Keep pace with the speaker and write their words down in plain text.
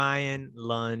Ryan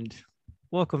Lund.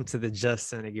 Welcome to the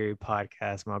Justin Aguirre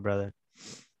podcast, my brother.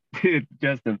 Dude,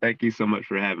 Justin, thank you so much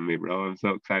for having me, bro. I'm so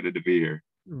excited to be here.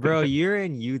 Bro, you're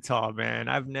in Utah, man.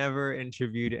 I've never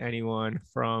interviewed anyone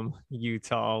from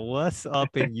Utah. What's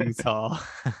up in Utah?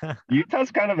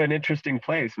 Utah's kind of an interesting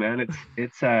place, man.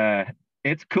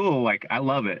 It's cool. Like I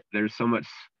love it. There's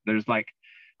like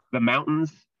the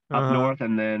mountains up Uh-huh. north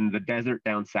and then the desert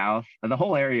down south. And the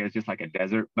whole area is just like a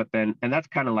desert, but then and that's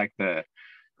kind of like the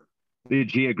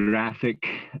geographic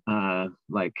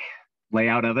like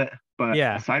layout of it. But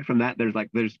Yeah. aside from that,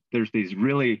 there's these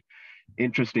really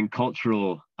interesting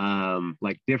cultural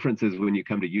like differences when you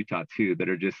come to Utah too that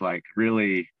are just like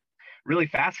really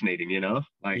fascinating,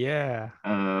 like Yeah.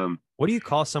 um What do you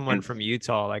call someone and from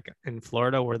Utah? Like in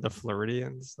Florida, we're the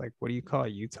Floridians. Like, what do you call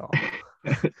Utah?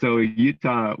 so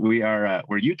Utah, we're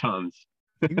Utahns.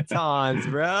 Utahns,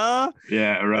 bro.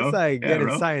 Yeah, That's bro. like Yeah, getting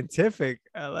bro. scientific.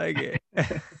 I like it.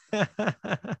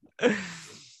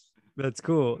 That's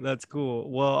cool. That's cool.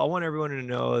 Well, I want everyone to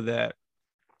know that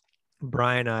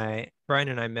Brian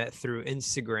and I met through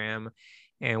Instagram,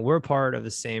 and we're part of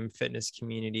the same fitness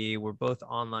community. We're both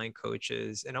online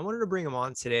coaches, and I wanted to bring him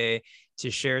on today to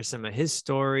share some of his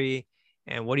story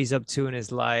and what he's up to in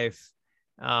his life.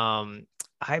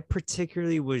 I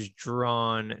particularly was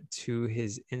drawn to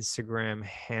his Instagram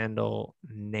handle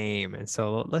name. And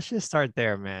so let's just start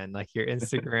there, man. Like your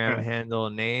Instagram handle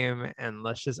name, and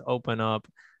let's just open up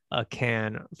a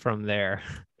can from there.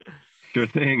 Sure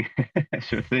thing.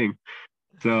 Sure thing.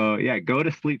 So yeah, go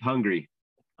to sleep hungry.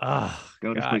 Oh,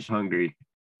 Go to sleep gosh. hungry.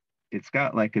 It's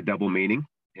got like a double meaning,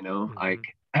 like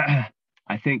Mhm.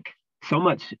 I think so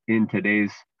much in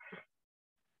today's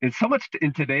it's so much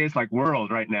in today's like world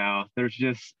right now. There's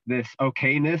just this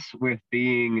okayness with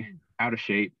being out of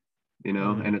shape, and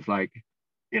Mm. it's like,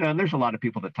 and there's a lot of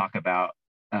people that talk about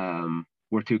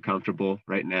we're too comfortable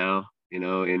right now,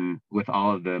 in with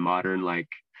all the modern like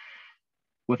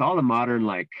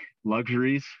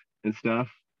luxuries and stuff.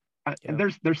 And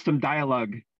Yep. there's some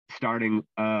dialogue starting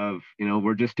of,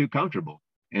 we're just too comfortable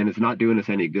and it's not doing us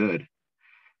any good.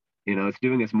 It's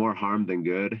doing us more harm than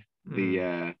good.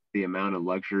 Mm. The amount of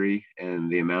luxury and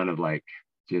the amount of like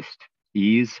just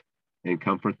ease and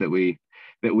comfort that we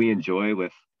enjoy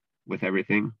with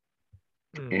everything.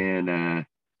 Mm. And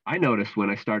I noticed when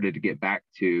I started to get back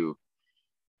to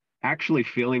actually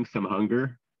feeling some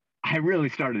hunger, I really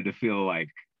started to feel like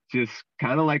just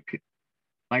kind of like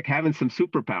having some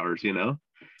superpowers,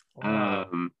 Wow.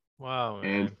 Um, Wow,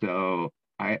 and man. so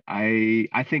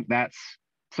I think that's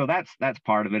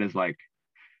part of it is like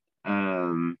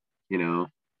um, you know,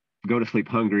 go to sleep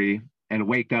hungry and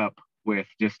wake up with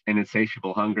just an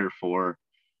insatiable hunger for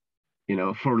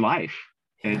life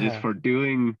and just Yeah. for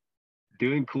doing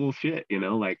cool shit,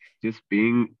 like just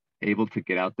being able to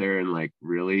get out there and like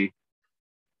really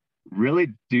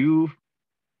do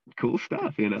cool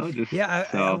stuff, just Yeah,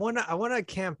 I so wanna I wanna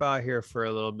camp out here for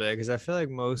a little bit because I feel like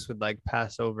most would like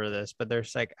pass over this, but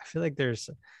there's like I feel like there's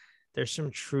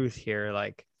some truth here.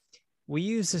 Like we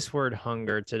use this word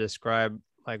hunger to describe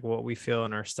like what we feel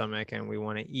in our stomach and we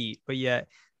want to eat, but yet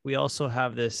we also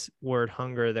have this word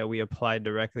hunger that we apply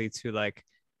directly to like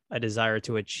a desire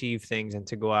to achieve things and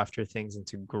to go after things and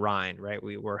to grind, right?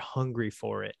 We're hungry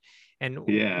for it. And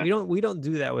yeah. we don't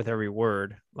do that with every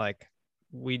word. Like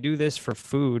we do this for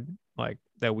food, like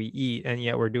that we eat, and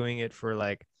yet we're doing it for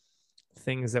like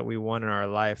things that we want in our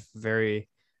life very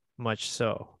much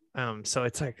so. So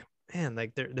it's like, man,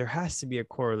 like there has to be a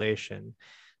correlation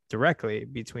directly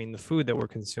between the food that we're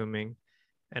consuming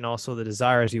and also the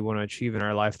desires we want to achieve in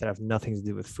our life that have nothing to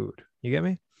do with food. You get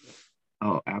me?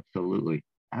 Oh, absolutely.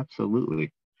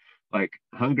 Absolutely. Like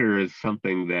hunger is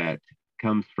something that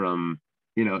comes from,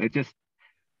 it just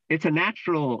it's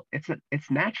natural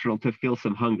to feel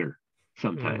some hunger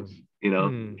sometimes, Mm. you know.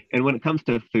 Mm. And when it comes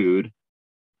to food,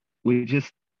 we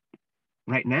just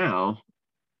right now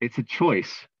it's a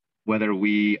choice whether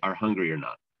we are hungry or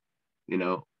not.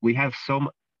 We have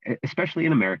especially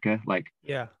in America, like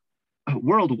Yeah.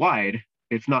 worldwide,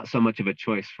 it's not so much of a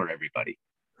choice for everybody.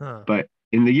 Huh. But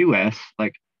in the US,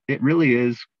 like it really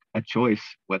is a choice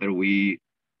whether we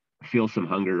feel some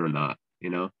hunger or not.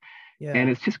 And Yeah.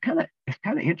 it's kind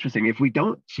of interesting. If we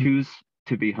don't choose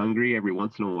to be hungry every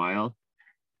once in a while,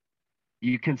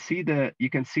 you can see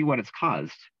what it's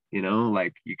caused.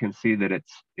 Like you can see that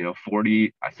it's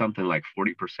 40 something like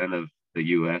 40% of the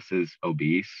US is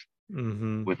obese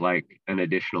Mm-hmm. with like an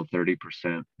additional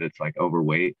 30% that's like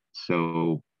overweight.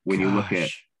 So when you look at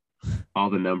Gosh. all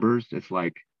the numbers, it's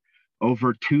like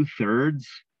over two-thirds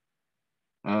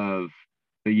of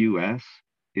the US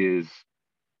is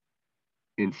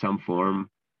in some form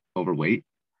overweight.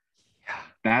 Yeah.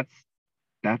 that's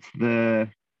that's the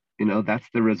that's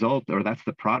the result, or that's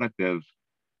the product of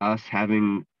us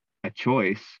having a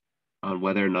choice on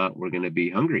whether or not we're going to be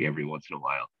hungry every once in a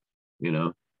while. You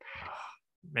know,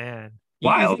 Man, you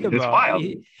wild. think It's about wild,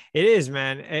 it, it is,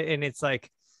 man. And it's like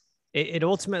it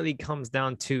ultimately comes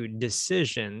down to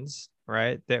decisions,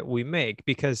 right, that we make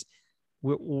because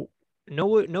we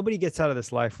nobody gets out of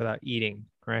this life without eating,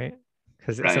 right?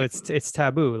 Because so right? it's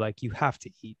taboo, like you have to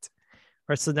eat,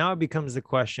 right? So now it becomes the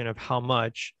question of how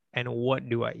much and what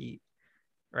do I eat,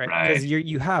 right? Right. Because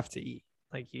you have to eat,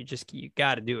 like you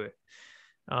got to do it.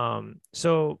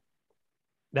 So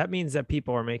that means that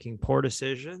people are making poor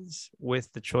decisions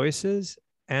with the choices,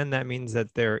 and that means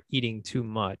that they're eating too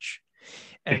much.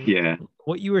 And Yeah.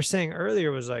 what you were saying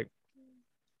earlier was like,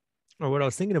 or what I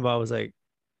was thinking about was like,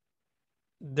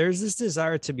 there's this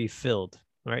desire to be filled,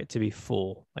 right? To be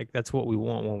full. Like that's what we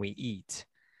want when we eat.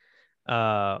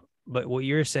 But what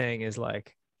you're saying is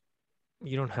like,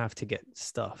 you don't have to get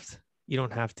stuffed. You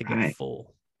don't have to get Right.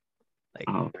 full. Like,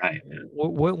 Oh, right.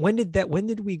 when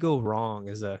did we go wrong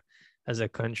as a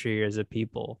country, as a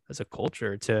people, as a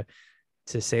culture to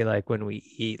say like when we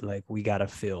eat, like we gotta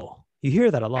feel. You hear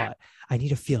that a lot. I need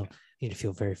to feel. I need to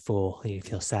feel very full. I need to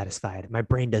feel satisfied. My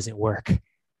brain doesn't work.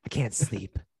 I can't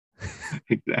sleep.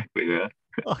 Exactly. Yeah.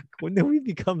 Fuck, when did we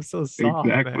become so soft,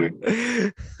 Exactly.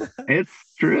 man? It's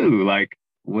true. Like,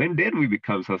 when did we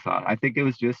become so soft? I think it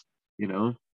was just,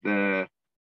 the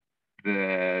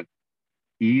the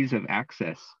ease of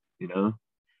access, you know?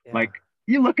 Yeah. Like,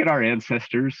 you look at our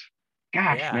ancestors,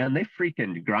 gosh, Yeah. man, they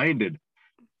freaking grinded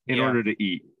in Yeah. order to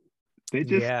eat. They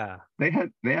just Yeah. they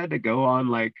had to go on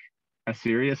like a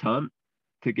serious hunt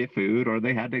to get food, or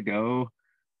they had to go,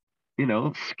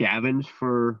 scavenge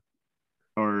for,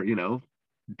 or,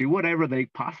 do whatever they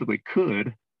possibly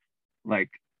could, like,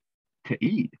 to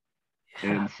eat.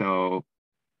 Yeah. And so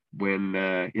when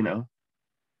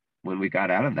when we got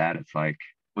out of that, it's like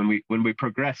when we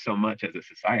progress so much as a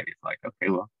society, it's like, okay,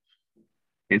 well,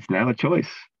 it's now a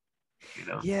choice, you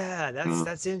know. Yeah, So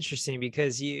that's interesting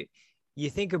because you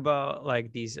think about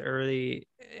like these early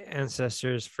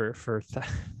ancestors for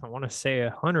I want to say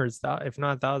hundreds, if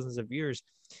not thousands of years.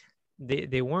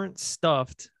 They weren't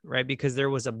stuffed, right? Because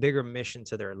there was a bigger mission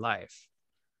to their life,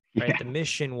 right? yeah, The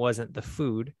mission wasn't the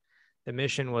food. The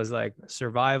mission was like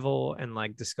survival and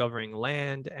like discovering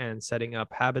land and setting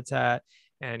up habitat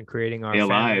and creating our stay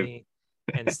alive. family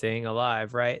and staying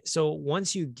alive, right? So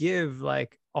once you give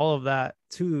like all of that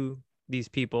to these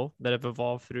people that have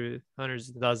evolved through hundreds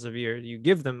and thousands of years, you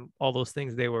give them all those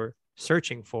things they were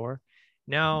searching for.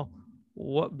 Now,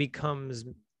 what becomes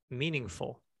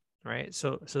meaningful, right?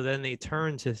 So then they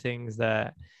turn to things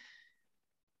that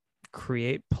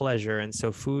create pleasure, and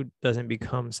so food doesn't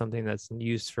become something that's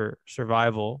used for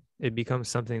survival. It becomes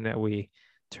something that we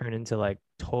turn into like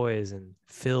toys and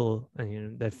fill,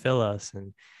 and that fill us, Yeah,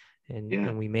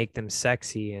 and we make them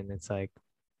sexy, and it's like,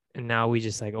 and now we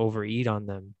just like overeat on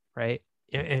them, right?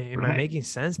 Am I right. making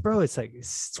sense, bro? It's like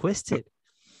it's twisted.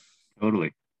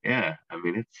 Totally. Yeah. I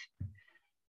mean,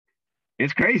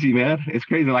 it's crazy, man. It's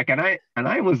crazy. Like, and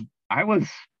I was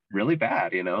really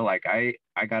bad, like I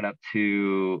got up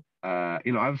to, I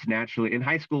was naturally in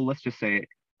high school, let's just say,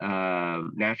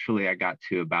 naturally I got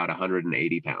to about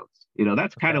 180 pounds.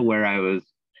 That's kind Okay. of where I was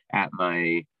at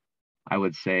I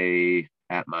would say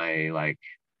at my, like,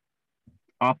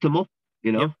 optimal,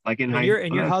 Yep. like in And high, you're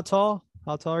when I was, how tall?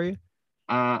 How tall are you?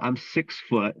 I'm 6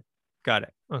 foot. Got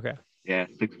it. Okay. Yeah,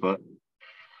 6 foot.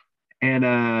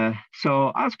 And so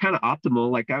I was kind of optimal.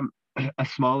 Like, I'm a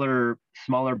smaller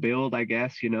build, I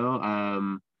guess,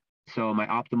 so my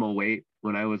optimal weight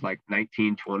when I was like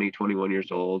 19, 20, 21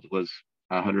 years old was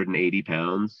 180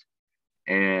 pounds.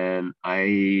 And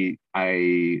I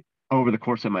over the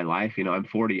course of my life, I'm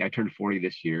 40, I turned 40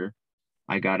 this year.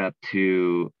 I got up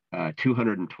to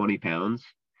 220 pounds.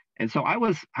 And so I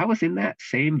was in that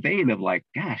same vein of like,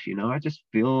 gosh, I just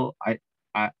feel I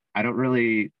don't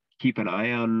really keep an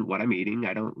eye on what I'm eating.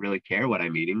 I don't really care what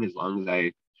I'm eating as long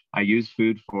as I use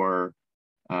food for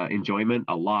enjoyment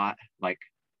a lot, like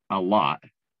a lot.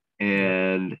 Yep.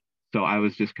 And so I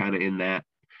was just kind of in that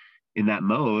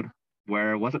mode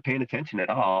where I wasn't paying attention at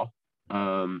all.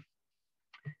 Um,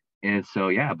 and so,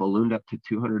 yeah, ballooned up to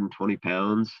 220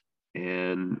 pounds,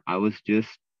 and I was just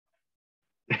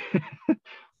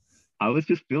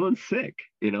feeling sick,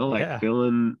 like Yeah.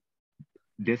 feeling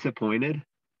disappointed.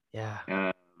 Yeah.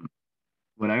 Uh,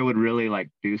 when I would really like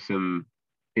do some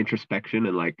introspection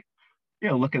and, like,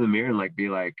 look in the mirror and like be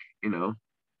like,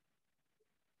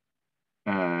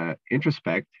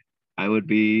 introspect, I would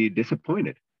be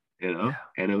disappointed, Yeah.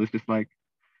 and it was just like,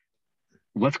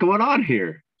 what's going on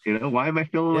here? You know, why am I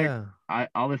feeling like Yeah.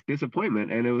 all this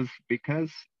disappointment? And it was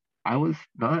because I was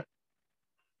not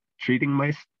treating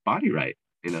my body right,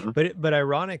 you know? But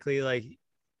ironically, like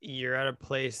you're at a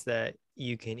place that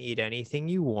you can eat anything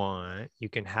you want, you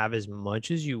can have as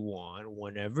much as you want,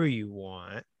 whenever you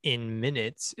want, in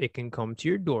minutes, it can come to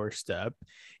your doorstep.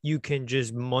 You can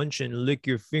just munch and lick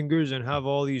your fingers and have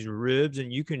all these ribs,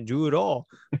 and you can do it all.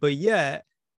 But yet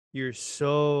you're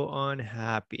so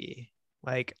unhappy.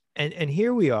 Like, and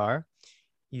here we are,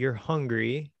 you're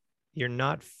hungry, you're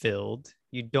not filled,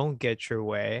 you don't get your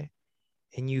way,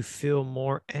 and you feel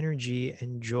more energy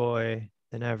and joy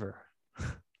than ever.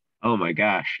 Oh my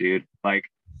gosh, dude. Like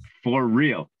for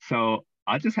real. So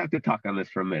I'll just have to talk on this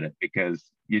for a minute because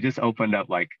you just opened up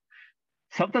like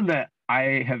something that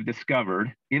I have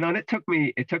discovered, you know, and it took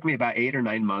me about 8 or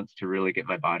 9 months to really get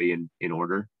my body in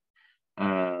order.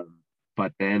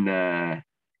 But then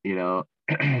you know,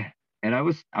 and I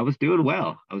was doing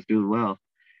well. I was doing well.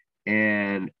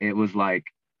 And it was like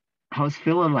I was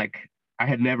feeling like I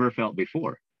had never felt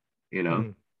before, you know,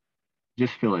 Mm,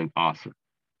 just feeling awesome.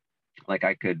 Like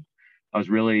I was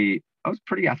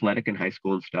pretty athletic in high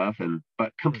school and stuff, and but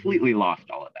mhm. completely lost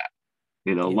all of that.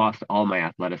 You know, Yeah. lost all my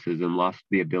athleticism, lost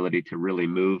the ability to really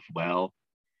move well.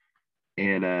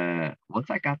 And once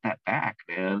I got that back,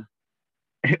 man,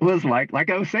 it was like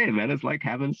I was saying, man, it's like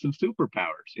having some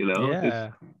superpowers, you know? Just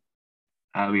Yeah.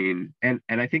 I mean, and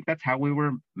I think that's how we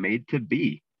were made to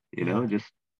be, you know, Yeah.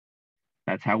 just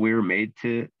that's how we were made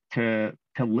to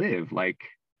live, like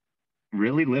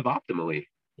really live optimally.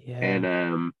 And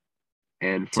Yeah.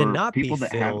 To for not be people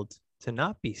that have filled, to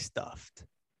not be stuffed.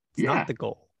 It's not yeah, the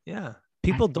goal. Yeah. that's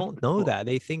People not don't the know goal. that.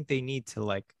 They think they need to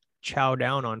like chow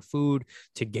down on food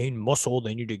to gain muscle.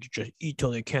 They need to just eat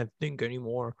till they can't think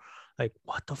anymore. Like,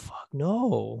 what the fuck?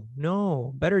 No,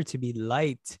 no. Better to be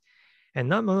light. And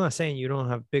not, I'm not saying you don't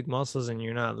have big muscles and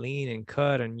you're not lean and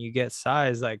cut and you get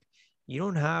size. Like, you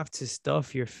don't have to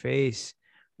stuff your face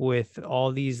with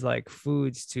all these like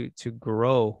foods to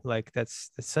grow. Like that's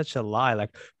such a lie.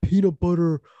 Like peanut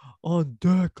butter on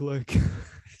deck. Like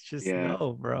it's just Yeah,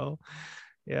 no, bro.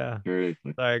 Yeah.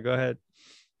 seriously. Sorry, go ahead.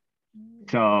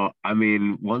 So I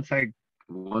mean, once I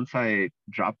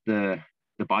dropped the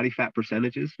body fat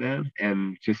percentages, man,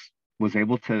 and just was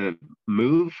able to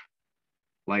move,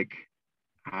 like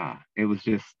it was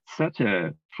just such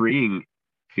a freeing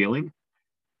feeling.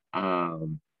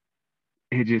 Um,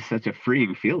 it's just such a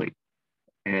freeing feeling.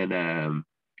 And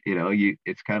you know,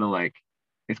 it's kind of like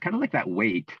that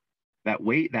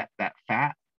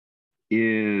fat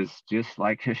is just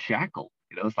like a shackle.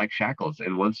 You know, it's like shackles.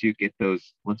 And once you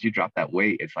drop that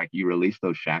weight, it's like you release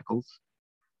those shackles.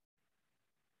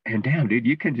 And damn, dude,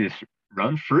 you can just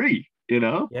run free, you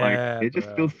know? Like Yeah, it just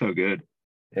bro. feels so good.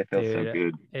 It feels so Dude,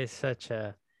 good. it's such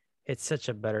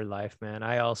a better life, man.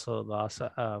 I also lost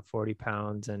 40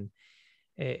 pounds, and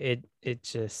it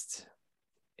just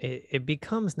it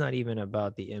becomes not even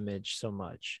about the image so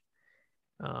much.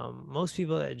 Most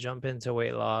people that jump into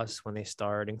weight loss when they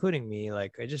start, including me,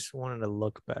 like I just wanted to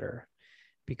look better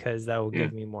because that will Yeah.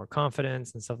 give me more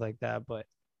confidence and stuff like that. But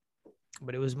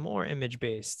it was more image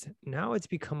based. Now it's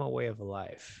become a way of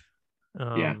life.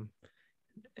 Yeah. Um,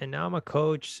 and now I'm a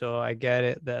coach, so I get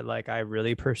it that like I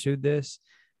really pursued this.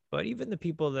 But even the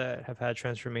people that have had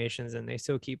transformations and they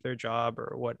still keep their job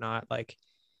or whatnot, like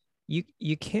you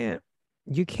can't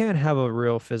have a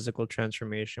real physical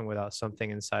transformation without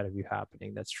something inside of you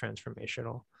happening that's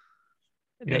transformational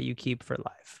Yeah. that you keep for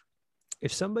life.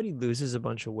 If somebody loses a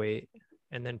bunch of weight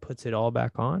and then puts it all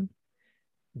back on,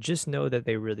 just know that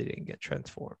they really didn't get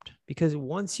transformed. Because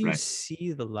once you Right.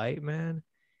 see the light, man,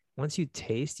 once you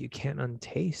taste, you can't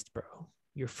untaste, bro.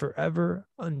 You're forever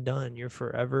undone. You're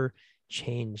forever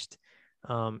changed.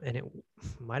 And it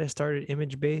might have started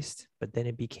image based, but then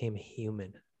it became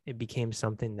human. It became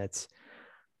something that's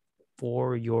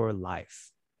for your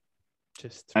life.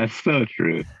 Just That's so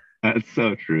true. That's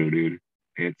so true, dude.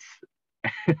 It's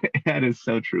that is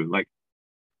so true. Like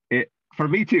it for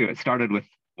me too, it started with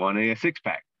wanting a six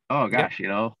pack. Oh yep. gosh, you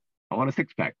know, I want a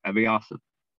six pack. That'd be awesome.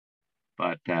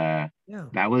 But Yeah.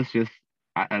 that was just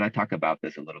and I talk about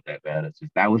this a little bit, man. It's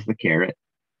just that was the carrot,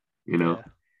 you know. Yeah.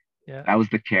 Yeah. That was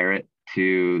the carrot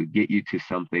to get you to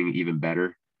something even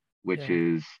better, which Yeah.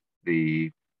 is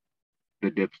the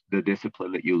the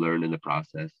discipline that you learned in the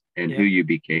process and who Yeah. you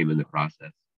became in the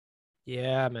process.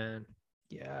 Yeah, man.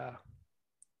 Yeah.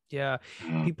 Yeah.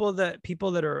 Uh, People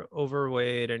that are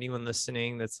overweight, anyone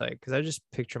listening that's like, because I just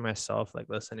picture myself like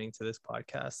listening to this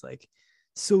podcast, like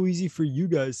so easy for you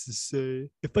guys to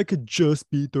say, if I could just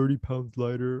be 30 pounds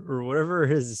lighter or whatever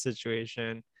is the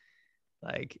situation,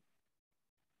 like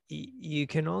you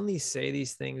can only say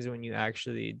these things when you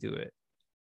actually do it.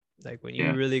 Like when you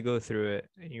Yeah. really go through it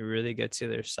and you really get to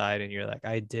their side and you're like,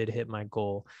 I did hit my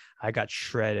goal. I got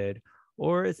shredded.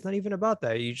 Or it's not even about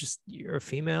that. You're a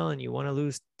female and you want to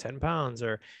lose 10 pounds,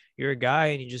 or you're a guy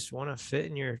and you just want to fit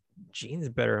in your jeans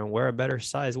better and wear a better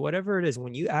size, whatever it is.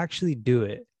 When you actually do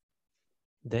it,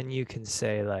 then you can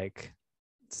say, like,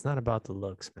 it's not about the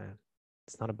looks, man.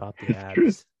 It's not about the It's true.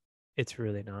 abs. It's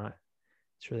really not.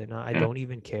 It's really not. I Yeah. don't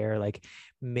even care. Like,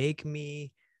 make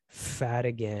me fat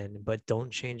again, but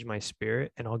don't change my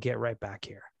spirit, and I'll get right back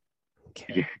here.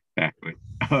 Yeah, Okay. exactly.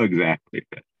 Oh, exactly.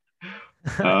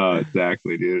 Oh,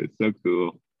 exactly, dude. It's so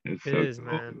cool. It's It so is, cool.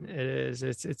 man. It is.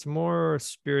 It's more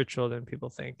spiritual than people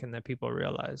think and that people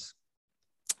realize.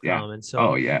 Yeah. And so,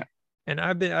 Oh, yeah. and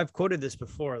I've quoted this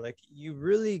before. Like, you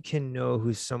really can know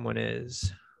who someone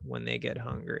is when they get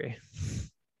hungry.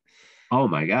 Oh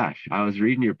my gosh. I was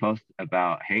reading your post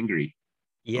about hangry,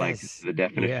 like Yes. the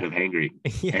definition Yeah. of hangry.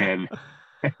 Yeah. And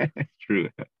it's true.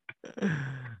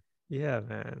 Yeah,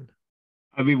 man.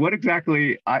 I mean, what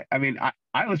exactly I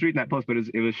was reading that post, but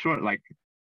it was short. Like,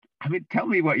 I mean, tell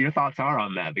me what your thoughts are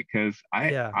on that because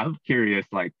Yeah. I'm curious,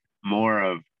 like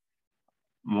more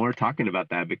talking about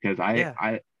that because Yeah.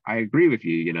 I agree with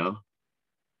you, you know.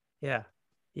 Yeah.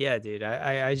 Yeah, dude.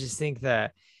 I just think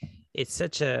that it's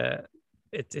such a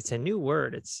it's a new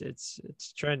word. It's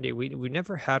trendy. We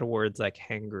never had words like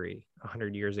hangry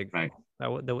 100 years ago. Right.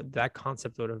 That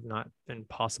concept would have not been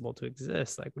possible to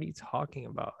exist. Like, what are you talking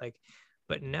about? Like,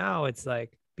 but now it's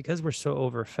like, because we're so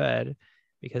overfed,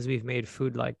 because we've made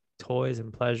food like toys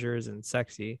and pleasures and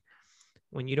sexy,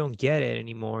 when you don't get it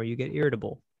anymore, you get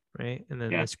irritable, right? And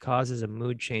then Yeah. this causes a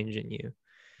mood change in you.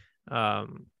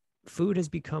 um, Food has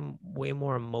become way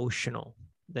more emotional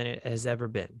than it has ever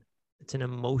been. It's an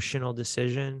emotional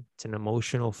decision, it's an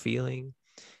emotional feeling.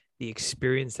 The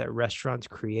experience that restaurants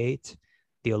create,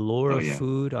 the allure Oh of yeah.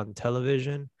 food on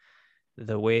television,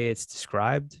 the way it's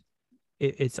described,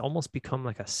 it's almost become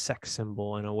like a sex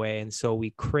symbol in a way. And so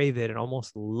we crave it and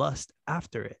almost lust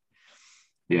after it.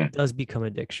 Yeah. It does become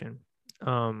addiction.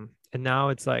 And now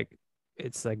it's like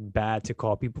bad to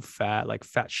call people fat. Like,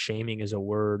 fat shaming is a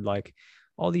word. Like,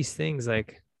 all these things,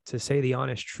 like, to say the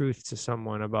honest truth to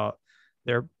someone about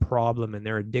their problem and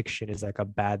their addiction is like a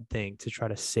bad thing to try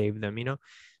to save them.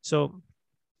 So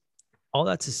all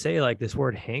that to say, like, this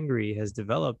word hangry has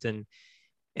developed, and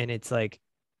it's like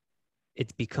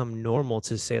it's become normal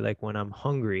to say, like, when I'm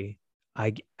hungry, I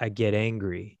get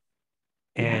angry.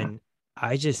 Yeah. And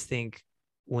I just think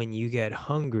when you get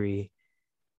hungry,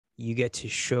 you get to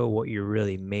show what you're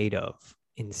really made of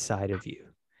inside of you.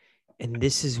 And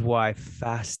this is why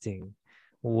fasting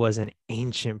was an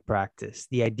ancient practice.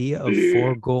 Dude. The idea of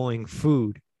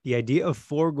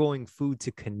foregoing food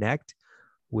to connect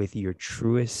with your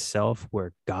truest self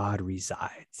where God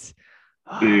resides.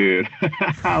 Ah. Dude.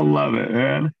 I love it,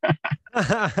 man.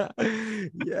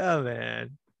 Yeah,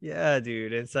 man. Yeah,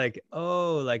 dude. It's like,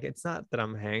 oh, like, it's not that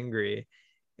I'm hangry,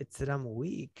 it's that I'm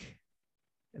weak.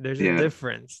 There's a Yeah.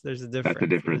 difference. There's a That's the difference.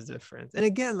 There's difference. a difference. And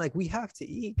again, like, we have to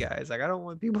eat, guys. Like, I don't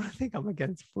want people to think I'm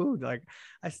against food. Like,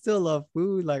 I still love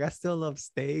food. Like, I still love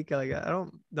steak. Like,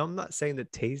 I'm not saying the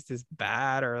taste is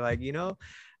bad, or like,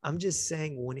 I'm just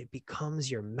saying when it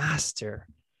becomes your master,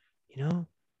 you know,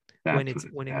 when That's it's what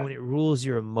it's when it at. when it rules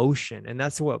your emotion. And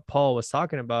that's what Paul was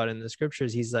talking about in the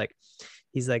scriptures. He's like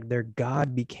their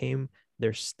God became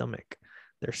their stomach.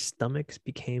 Their stomachs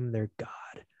became their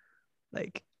God.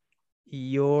 Like,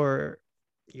 your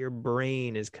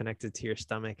brain is connected to your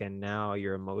stomach, and now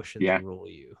your emotions Yeah. rule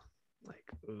you. Like,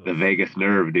 The ugh. vagus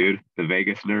nerve, dude. The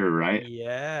vagus nerve, right?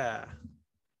 Yeah,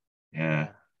 Yeah.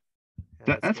 yeah,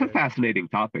 yeah, it's That's a good. fascinating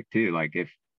topic too. Like if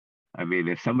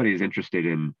somebody is interested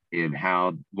in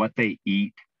how what they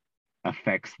eat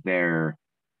affects their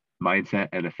mindset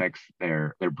and affects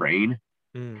their brain,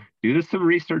 Mm. do some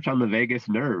research on the vagus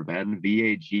nerve and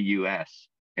VAGUS,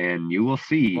 and you will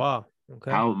see Wow.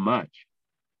 Okay. how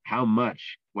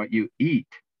much what you eat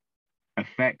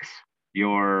affects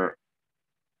your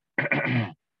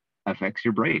affects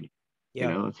your brain. You Yeah.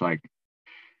 know, it's like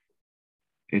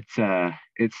it's a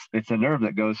nerve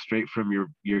that goes straight from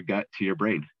your gut to your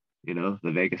brain. You know,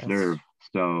 the vagus nerve.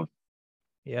 That's So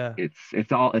yeah.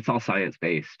 it's all science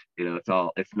based. You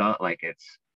know, it's not like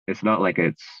it's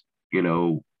you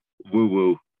know woo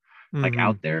woo like Mm-hmm.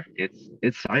 out there.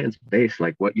 It's science based.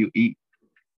 Like what you eat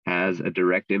has a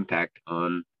direct impact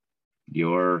on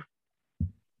your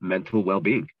mental well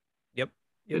being. Yep.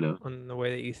 You Yep. know, On the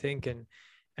way that you think and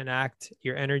act,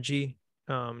 your energy,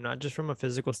 not just from a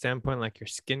physical standpoint, like your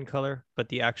skin color, but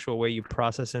the actual way you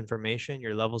process information,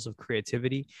 your levels of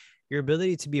creativity, your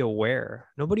ability to be aware.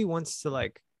 Nobody wants to,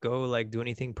 like, go like do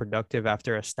anything productive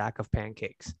after a stack of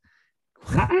pancakes.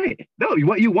 Right. No,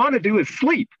 what you want to do is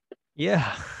sleep.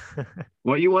 Yeah.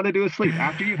 What you want to do is sleep.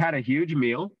 After you've had a huge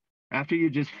meal, after you're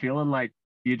just feeling like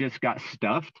you just got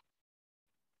stuffed,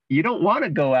 you don't want to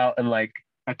go out and like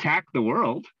attack the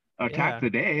world, attack Yeah. the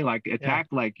day, like Yeah. attack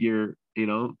like you're,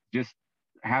 just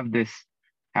have this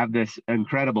have this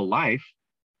incredible life.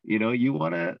 You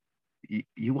want to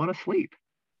you want to sleep.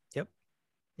 Yep.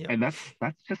 Yep. And that's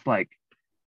just like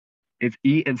it's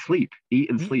eat and sleep, eat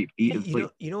and You, sleep, eat and sleep.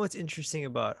 you know what's interesting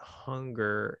about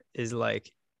hunger is like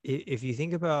if you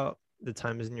think about the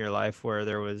times in your life where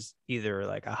there was either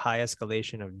like a high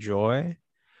escalation of joy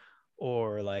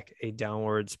or like a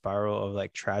downward spiral of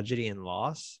like tragedy and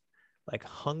loss, like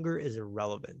hunger is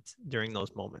irrelevant during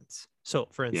those moments. So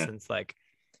for Yeah. instance, like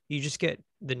you just get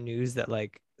the news that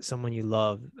like someone you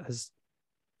love has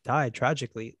died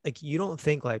tragically. Like you don't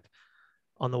think like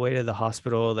on the way to the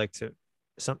hospital, like to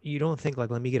some, you don't think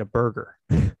like, let me get a burger,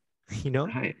 you know?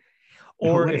 Right. No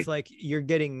Or if way. like you're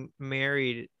getting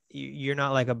married, you're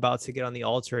not like about to get on the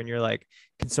altar and you're like,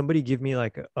 can somebody give me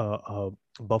like a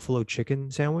buffalo chicken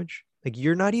sandwich? Like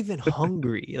you're not even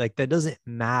hungry. Like that doesn't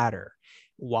matter.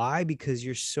 Why? Because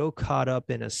you're so caught up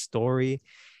in a story,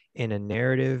 in a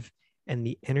narrative, and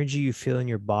the energy you feel in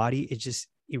your body, it just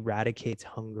eradicates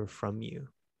hunger from you.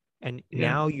 And Yeah.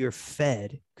 now you're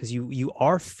fed because you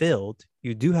are filled,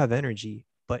 you do have energy,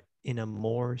 but in a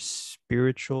more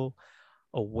spiritual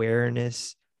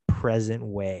awareness present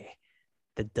way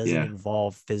that doesn't Yeah.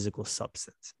 involve physical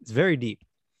substance. It's very deep.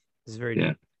 It's very Yeah.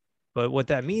 deep. But what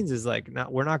that means is like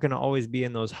not we're not going to always be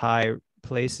in those high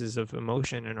places of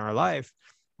emotion in our life.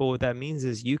 But what that means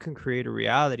is you can create a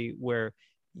reality where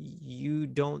you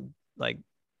don't like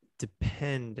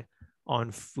depend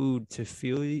on food to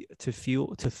fill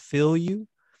you.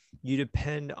 You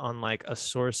depend on like a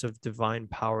source of divine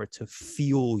power to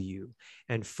fuel you,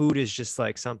 and food is just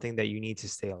like something that you need to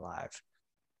stay alive.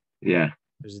 Yeah.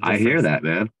 There's a I hear difference that,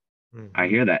 there. man. I Mm-hmm.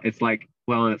 hear that. It's like,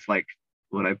 well, and it's like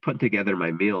when I put together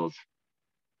my meals,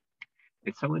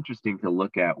 it's so interesting to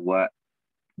look at what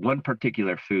one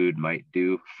particular food might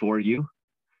do for you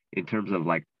in terms of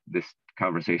like this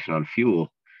conversation on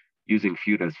fuel, using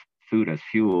food as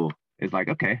fuel is like,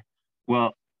 okay,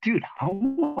 well, dude, I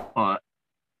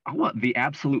want the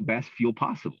absolute best fuel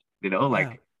possible, Yeah.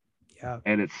 like, Yeah.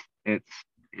 and it's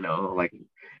like,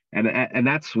 and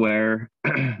that's where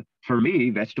for me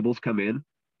vegetables come in,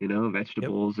 Yep.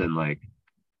 vegetables and like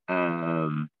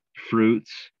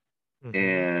fruits Mm-hmm.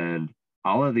 and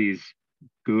all of these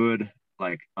good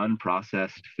like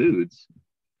unprocessed foods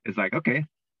is like, okay,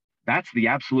 that's the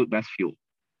absolute best fuel.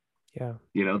 Yeah.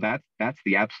 That's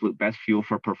the absolute best fuel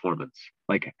for performance.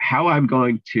 Like how I'm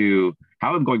going to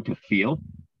feel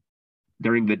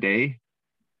during the day,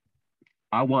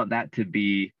 I want that to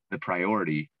be the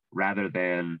priority rather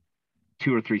than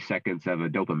 2 or 3 seconds of a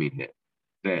dopamine hit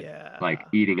that like Yeah.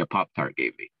 eating a Pop Tart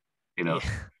gave me. You know,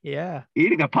 Yeah. Yeah.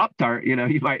 eating a Pop Tart, you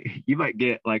might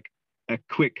get like a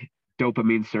quick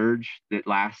dopamine surge that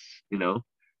lasts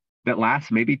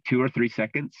maybe 2 or 3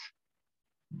 seconds.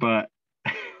 But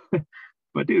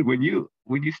but dude, when you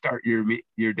start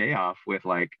your day off with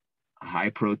like a high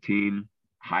protein,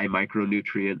 high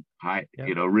micronutrient, high,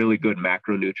 Yep. really good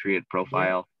macronutrient Yep.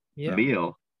 profile Yep.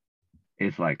 meal,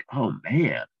 it's like, oh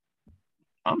man,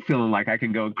 I'm feeling like I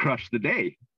can go and crush the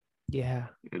day, Yeah.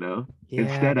 you know, Yeah,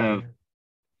 instead of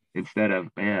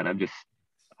man. man, I'm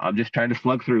just trying to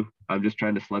slug through. I'm just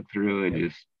trying to slug through and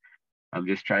Yep. I'm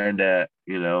just trying to,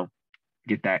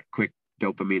 get that quick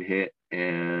dopamine hit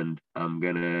and I'm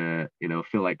gonna,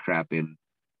 feel like crap in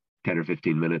 10 or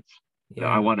 15 minutes. Yeah.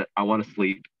 I want to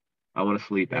sleep. I want to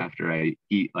sleep Yep. after I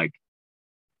eat like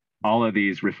all of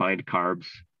these refined carbs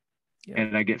Yep.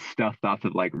 and I get stuffed off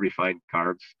of like refined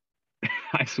carbs.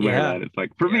 I swear, Yeah. man. It's like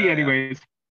for me Yeah. Yeah. anyways,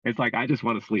 it's like I just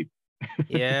want to sleep.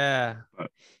 Yeah.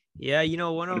 But, Yeah,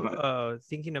 one but if of I,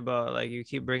 thinking about like you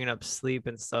keep bringing up sleep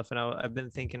and stuff, and I've been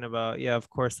thinking about, yeah, of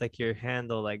course, like your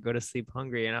handle, like go to sleep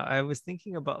hungry, and I was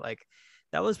thinking about like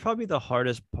that was probably the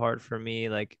hardest part for me,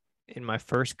 like in my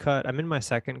first cut. I'm in my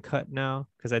second cut now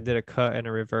because I did a cut and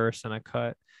a reverse and a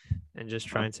cut, and just uh,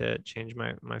 trying to change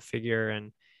my figure.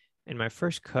 And in my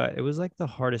first cut, it was like the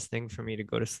hardest thing for me to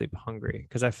go to sleep hungry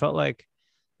because I felt like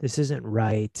this isn't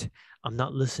right. I'm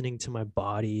not listening to my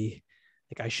body.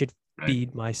 Like I should right.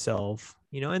 feed myself,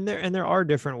 and there are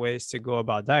different ways to go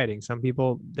about dieting. Some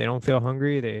people they don't feel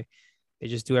hungry. They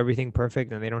just do everything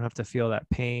perfect and they don't have to feel that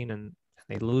pain and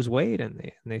they lose weight and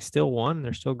they still won.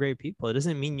 They're still great people. It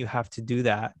doesn't mean you have to do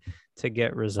that to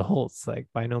get results, like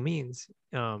by no means.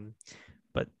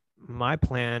 But my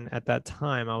plan at that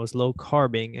time, I was low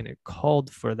carbing and it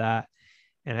called for that.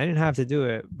 And I didn't have to do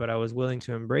it, but I was willing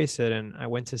to embrace it. And I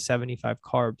went to 75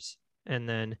 carbs. And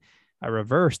then I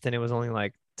reversed and it was only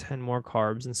like 10 more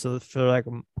carbs. And so for like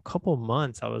a couple of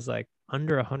months, I was like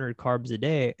under 100 carbs a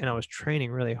day and I was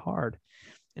training really hard.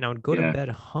 And I would go to Yeah. bed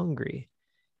hungry.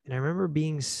 And I remember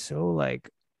being so like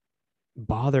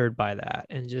bothered by that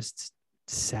and just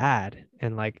sad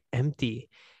and like empty.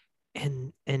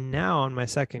 And now on my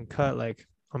second cut, like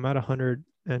I'm at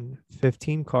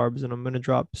 115 carbs and I'm going to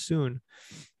drop soon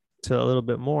to a little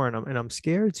bit more, and I'm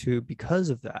scared to because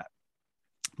of that.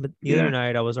 But the other Yeah.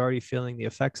 night I was already feeling the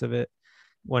effects of it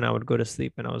when I would go to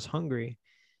sleep and I was hungry.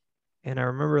 And I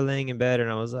remember laying in bed and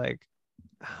I was like,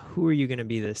 who are you going to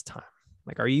be this time?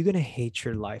 Like, are you going to hate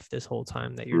your life this whole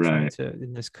time that you're trying Right. to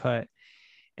in this cut?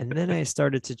 And then I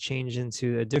started to change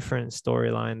into a different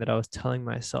storyline that I was telling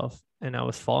myself, and I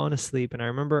was falling asleep. And I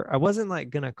remember I wasn't like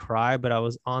going to cry, but I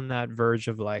was on that verge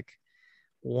of like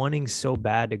wanting so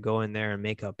bad to go in there and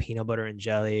make a peanut butter and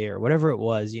jelly or whatever it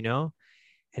was, you know?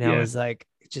 And I Yeah. was like,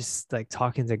 just like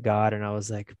talking to God, and I was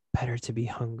like, better to be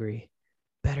hungry,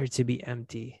 better to be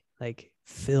empty. Like,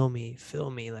 fill me,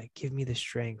 like, give me the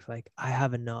strength. Like, I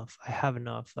have enough. I have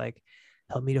enough. Like,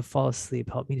 help me to fall asleep,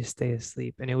 help me to stay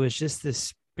asleep. And it was just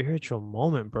this spiritual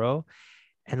moment, bro.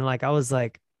 And like, I was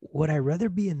like, would I rather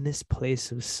be in this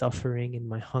place of suffering in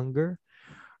my hunger?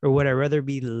 Or would I rather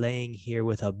be laying here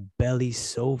with a belly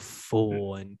so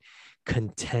full and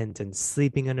content and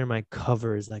sleeping under my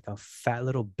covers like a fat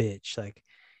little bitch? Like,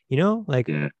 like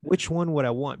Yeah. which one would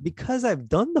I want? Because I've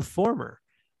done the former.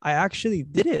 I actually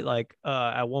did it like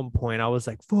at one point. I was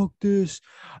like, fuck this.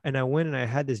 And I went and I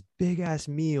had this big ass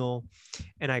meal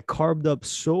and I carved up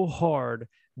so hard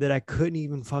that I couldn't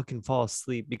even fucking fall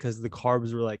asleep because the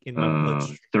carbs were like in my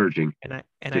bloodstream. Surging. And I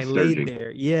Just laid surging.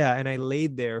 there. Yeah. And I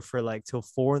laid there for like till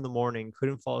 4 a.m,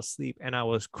 couldn't fall asleep. And I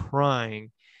was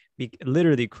crying,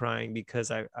 literally crying because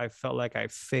I felt like I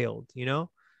failed,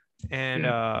 And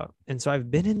Yeah. and so I've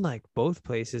been in like both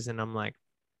places and I'm like,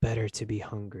 better to be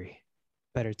hungry,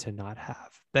 better to not have,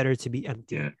 better to be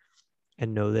empty Yeah.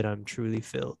 and know that I'm truly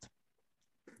filled.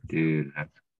 Dude,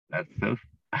 that's so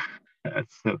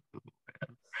that's so cool.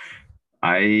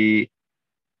 I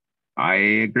I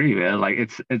agree, man. Like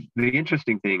it's the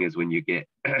interesting thing is when you get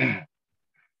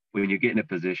when you get in a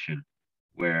position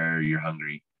where you're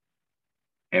hungry,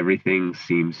 everything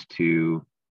seems to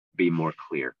be more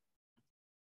clear.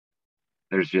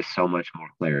 There's just so much more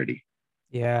clarity.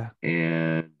 Yeah.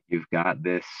 And you've got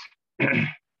this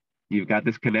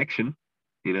connection,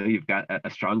 you've got a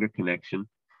stronger connection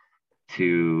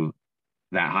to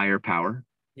that higher power.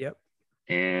 Yep.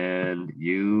 And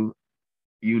you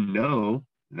know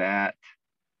that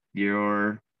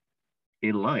you're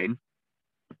in line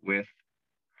with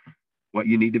what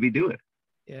you need to be doing.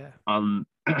 Yeah.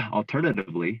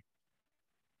 Alternatively,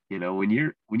 when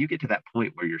you get to that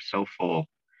point where you're so full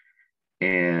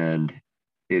and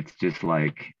it's just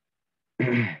like,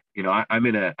 I'm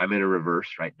in a reverse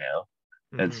right now,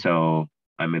 and Mm-hmm. so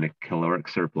I'm in a caloric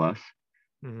surplus,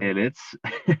 Mm-hmm. and it's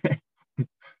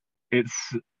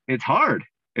it's hard.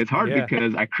 It's hard Yeah.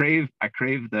 because I crave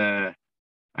the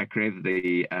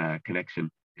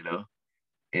connection, Yep.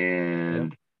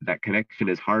 and that connection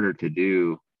is harder to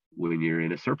do when you're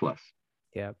in a surplus.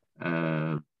 Yep.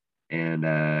 Um, and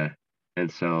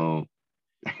and so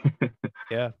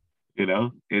Yeah.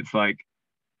 it's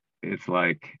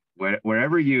like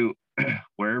wherever you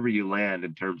wherever you land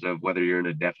in terms of whether you're in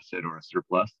a deficit or a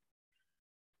surplus,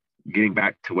 getting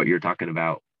back to what you're talking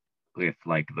about with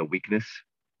like the weakness,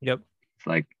 Yep. it's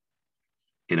like,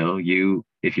 you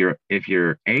if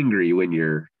you're angry when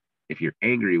you're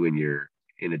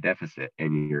in a deficit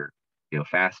and you're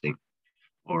fasting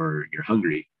or you're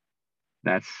hungry,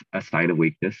 that's a sign of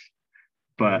weakness.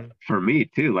 But Mm-hmm. for me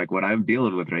too, like what I'm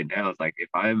dealing with right now is like if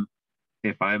I'm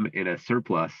in a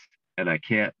surplus and I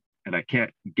can't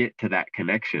get to that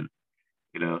connection,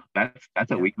 that's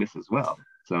a Yep. weakness as well.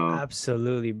 So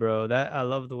Absolutely, bro. That I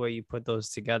love the way you put those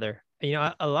together.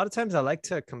 A lot of times I like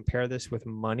to compare this with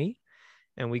money,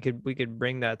 and we could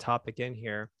bring that topic in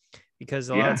here because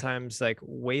a lot of yeah. times like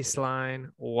waistline,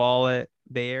 wallet,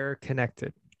 they're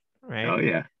connected, right? Oh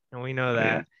yeah. And we know Oh yeah.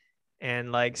 that.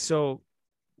 And like so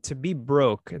to be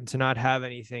broke and to not have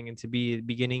anything and to be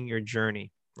beginning your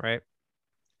journey, right?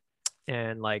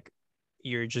 And like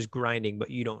you're just grinding,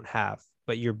 but you don't have,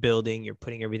 but you're building, you're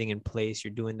putting everything in place,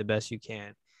 you're doing the best you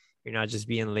can. You're not just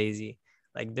being lazy.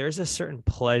 Like there's a certain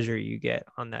pleasure you get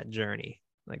on that journey.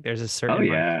 Like there's a Oh certain like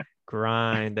yeah.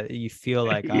 grind that you feel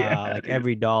like Yeah, like dude.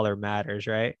 every dollar matters,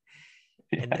 right?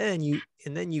 And Yeah.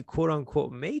 then you quote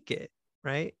unquote make it,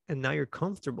 right? And now you're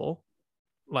comfortable,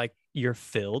 like you're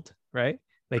filled, right?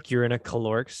 like you're in a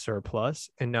caloric surplus,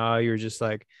 and now you're just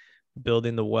like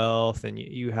building the wealth, and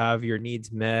you have your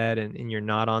needs met, and you're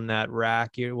not on that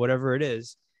rack, whatever it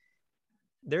is.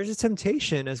 There's a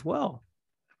temptation as well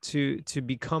to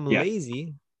become Yeah.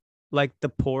 lazy, like the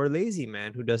poor lazy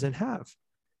man who doesn't have.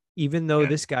 Even though Yeah.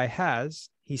 this guy has,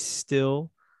 he's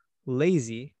still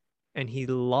lazy, and he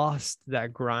lost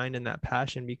that grind and that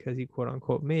passion because he quote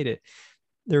unquote made it.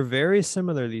 They're very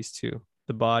similar, these two,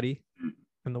 the body Mm.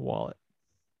 and the wallet.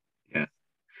 Yeah.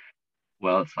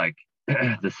 Well, it's like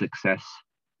the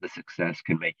success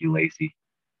can make you lazy,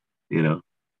 you know,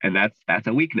 and that's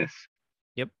a weakness.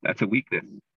 Yep. That's a weakness.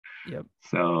 Yep.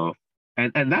 So,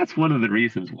 and that's one of the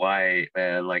reasons why,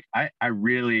 man, like I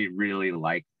really, really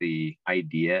like the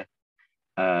idea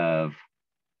of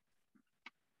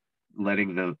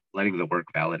letting the work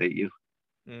validate you,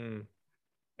 Mm,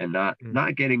 and mm.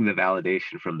 not getting the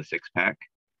validation from the six pack.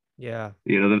 Yeah.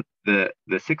 You know,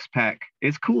 the six pack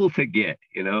is cool to get,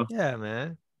 you know, Yeah,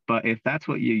 man. but if that's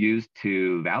what you use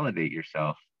to validate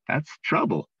yourself, that's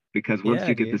trouble. Because once Yeah,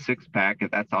 you get the dude. six pack, if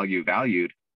that's all you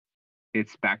valued,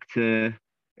 it's back to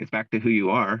it's back to who you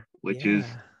are, which is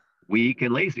Yeah. weak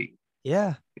and lazy,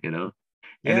 Yeah. you know.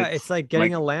 And Yeah. it's It's like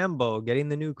getting like a Lambo, getting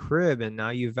the new crib, and now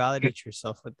you c- validate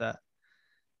yourself with that.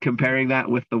 comparing that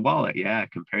with the wallet. Yeah,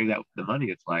 comparing that with the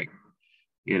money. It's like,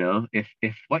 you know, if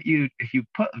you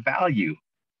put value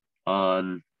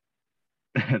on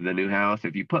the new house,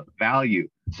 if you put value,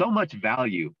 so much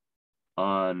value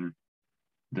on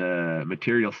the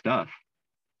material stuff,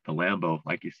 the Lambo,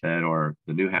 like you said, or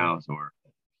the new Mm. house, or,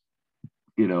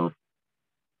 you know,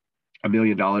 $1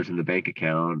 million in the bank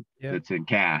account Yep. that's in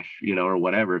cash, you know, or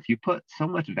whatever. If you put so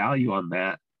much value on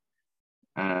that,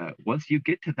 once you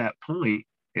get to that point,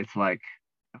 it's like,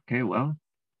 okay, well,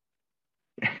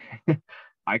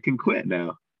 I can quit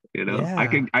now. You know, Yeah.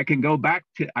 I can go back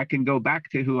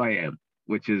to who I am,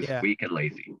 which is Yeah. weak and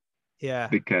lazy, Yeah.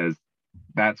 because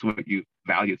that's what you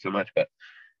value so much.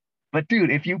 But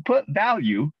dude, if you put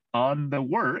value on the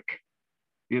work,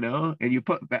 you know, and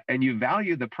you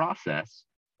value the process,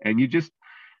 and you just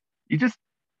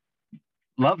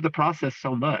love the process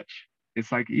so much,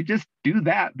 it's like you just do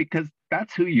that because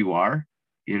that's who you are.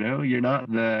 You know, you're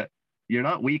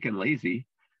not weak and lazy.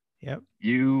 Yep.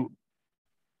 You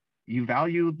you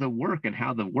value the work and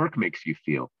how the work makes you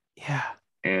feel, Yeah.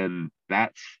 and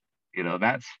that's, you know,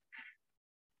 that's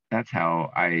how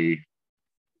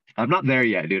I'm not there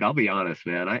yet, dude. I'll be honest,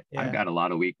 man. I've Yeah. got a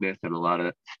lot of weakness and a lot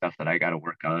of stuff that I got to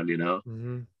work on, you know.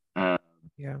 Hmm. uh,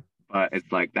 Yeah. but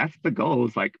it's like that's the goal,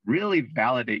 is like really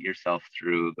validate yourself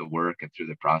through the work and through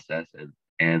the process,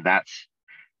 and that's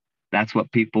what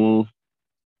people,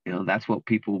 you know, that's what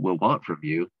people will want from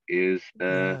you,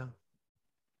 Yeah.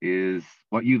 is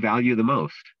what you value the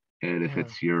most. And Yeah. if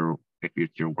it's your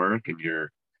work and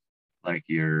your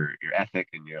ethic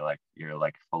and your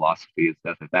like philosophy and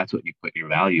stuff, if that's what you put your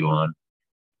value on,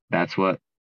 that's what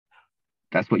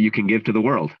that's what you can give to the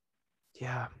world.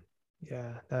 Yeah.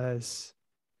 Yeah. That is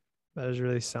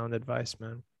really sound advice,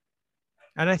 man.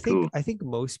 And Cool. I think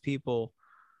most people,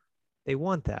 they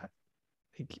want that.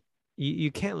 Like,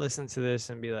 you can't listen to this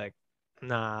and be like,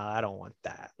 nah, I don't want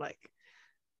that. Like,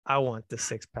 I want the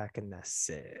six pack and that's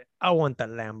it. I want the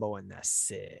Lambo and that's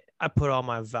it. I put all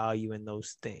my value in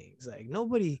those things. Like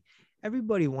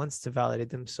everybody wants to validate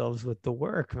themselves with the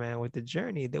work, man, with the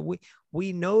journey. That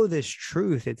we know this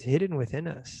truth. It's hidden within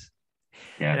us.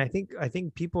 Yeah. And I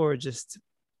think people are just,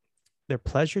 they're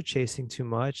pleasure chasing too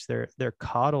much. They're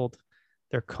coddled.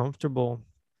 They're comfortable.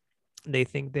 They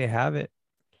think they have it.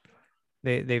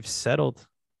 They've settled.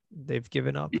 They've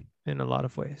given up in a lot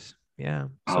of ways. Yeah.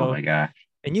 Oh So, my gosh.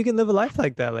 and you can live a life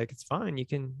like that. Like, it's fine. You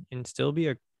can and still be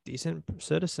a decent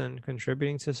citizen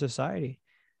contributing to society.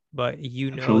 But you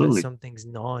know that Absolutely. something's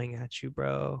gnawing at you,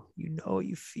 bro. You know,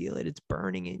 you feel it. It's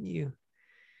burning in you,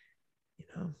 you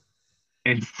know?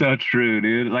 It's so true,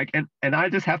 dude. Like, and I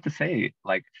just have to say,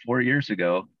 like 4 years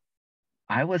ago,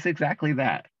 I was exactly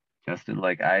that, Justin.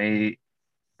 Like I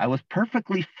was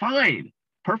perfectly fine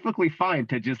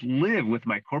to just live with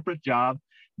my corporate job,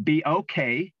 be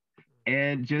okay,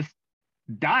 and just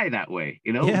die that way,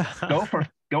 you know, Yeah.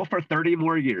 go for 30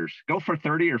 more years, go for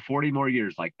 30 or 40 more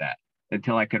years like that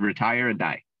until I could retire and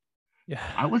die. I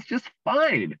Yeah. was just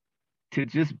fine to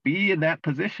just be in that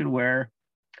position where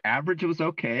average was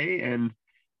okay, and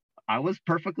I was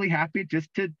perfectly happy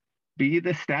just to be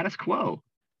the status quo,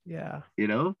 Yeah. you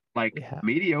know, like Yeah.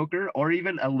 mediocre or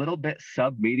even a little bit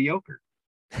sub mediocre,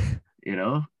 you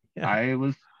know. Yeah. I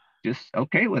was just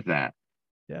okay with that.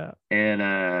 Yeah. And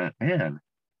man,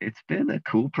 it's been a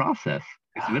cool process.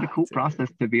 It's been a Ah, cool process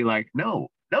dude. to be like, no,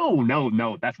 no, no,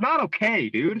 no, that's not okay,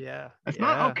 dude. Yeah. That's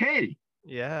not Yeah. okay.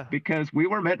 Yeah. because we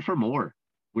were meant for more.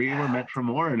 We were Yeah, meant for dude.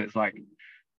 more. And it's like,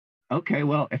 okay,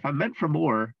 well, if I'm meant for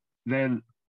more, then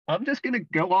I'm just gonna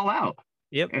go all out.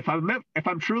 Yep. If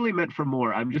I'm truly meant for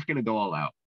more, I'm just gonna go all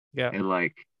out. Yeah. And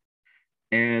like,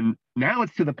 and now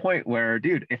it's to the point where,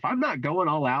 dude, if I'm not going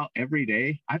all out every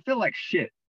day, I feel like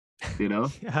shit, you know?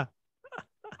 Yeah.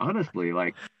 Honestly,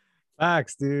 like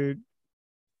Facts, dude.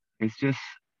 it's just,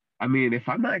 I mean, if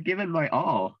I'm not giving my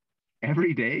all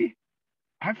every day,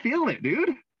 I feel it, dude.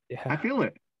 I Yeah. feel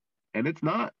it. And it's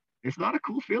not a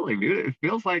cool feeling, dude. It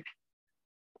feels like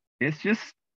it's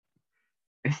just,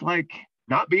 it's like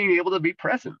not being able to be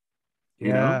present, you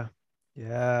know? Yeah.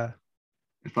 Yeah.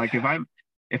 It's like if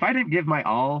I didn't give my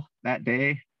all that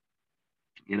day,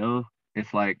 you know,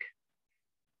 it's like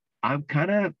I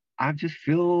just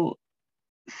feel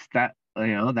that,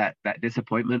 that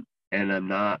disappointment, and I'm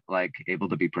not like able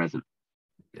to be present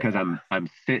because Yeah. I'm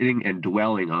sitting and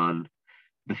dwelling on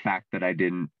the fact that I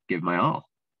didn't give my all,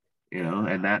 you know,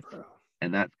 Yeah, bro.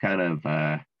 and that's kind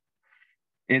of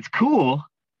it's cool.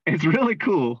 It's really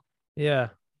cool, Yeah.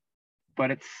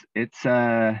 but it's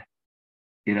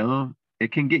you know,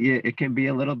 it can be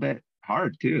a little bit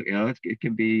hard too, you know, it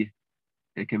can be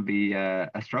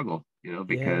a struggle, you know, Yeah.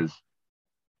 because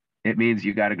it means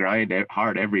you got to grind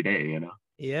hard every day, you know.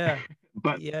 Yeah.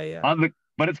 But Yeah. Yeah. on the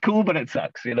but it's cool, but it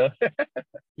sucks, you know.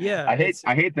 Yeah. It's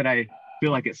I hate that I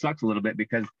feel like it sucks a little bit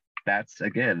because that's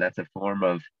again that's a form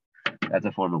of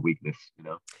weakness, you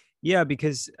know. yeah,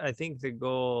 because I think the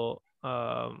goal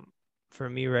for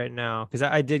me right now, because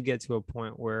I did get to a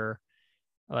point where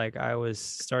like I was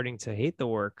starting to hate the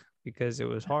work because it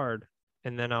was hard.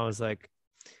 And then I was like,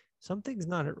 something's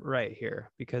not right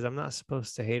here because I'm not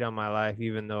supposed to hate on my life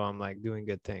even though I'm like doing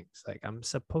good things. Like I'm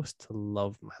supposed to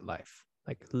love my life.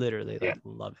 Like literally Yeah, like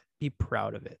love it. Be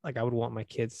proud of it. Like I would want my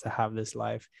kids to have this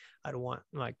life. I'd want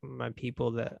like my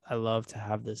people that I love to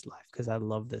have this life because I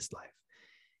love this life.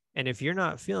 And if you're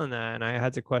not feeling that, and I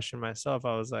had to question myself,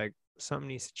 I was like, something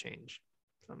needs to change.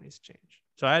 Something needs to change.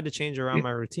 So I had to change around yeah,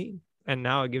 my routine. And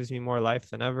now it gives me more life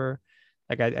than ever.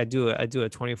 Like I do a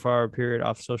 24-hour period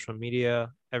off social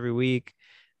media every week.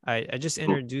 I just cool.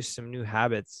 introduced some new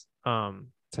habits to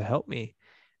help me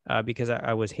because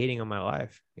I was hating on my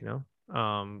life, you know?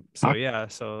 So Talk, yeah,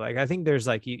 so like I think there's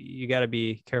like you got to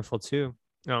be careful too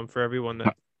for everyone that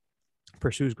talk,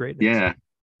 pursues greatness. yeah.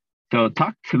 So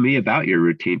talk to me about your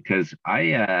routine because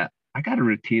I got a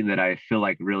routine that I feel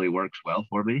like really works well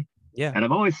for me. Yeah. And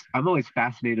I'm always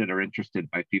fascinated or interested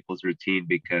by people's routine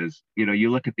because, you know, you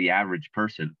look at the average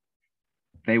person,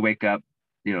 they wake up,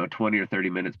 you know, 20 or 30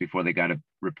 minutes before they got to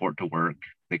report to work.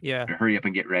 They Yeah. hurry up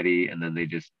and get ready and then they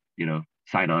just, you know,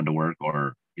 sign on to work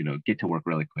or, you know, get to work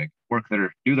really quick.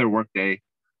 Do their work day,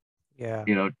 Yeah.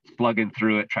 you know, slugging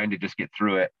through it, trying to just get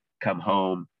through it, come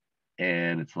home,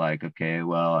 and it's like, okay,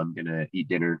 well, I'm gonna eat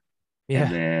dinner, and Yeah.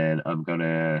 then I'm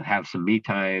gonna have some me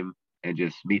time, and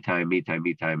just me time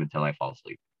until I fall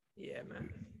asleep. Yeah, man.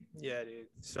 Yeah, dude.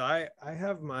 So I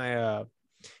have my I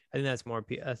think that's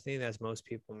I think that's most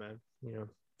people, man. You know,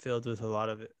 filled with a lot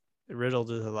of it, riddled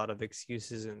with a lot of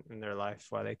excuses in their life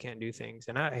why they can't do things.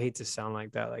 And I hate to sound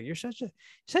like that. Like you're such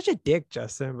a dick,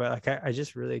 Justin. But like I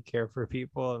just really care for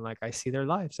people and like I see their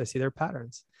lives, I see their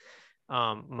patterns.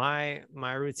 My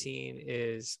routine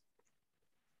is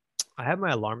I have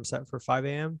my alarm set for 5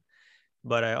 a.m.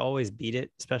 but I always beat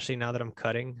it, especially now that I'm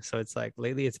cutting. So it's like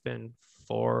lately it's been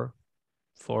 4,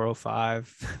 4:05,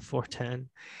 4:10.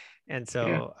 And Yeah,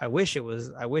 so I wish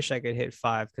I could hit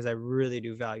 5 because I really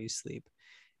do value sleep.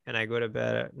 And I go to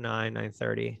bed at 9,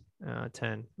 9:30,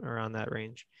 10 around that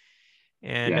range.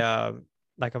 And yeah,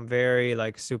 like I'm very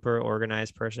like super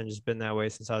organized person, just been that way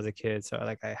since I was a kid. So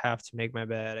like I have to make my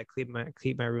bed. I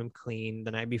keep my room clean.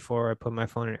 The night before I put my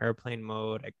phone in airplane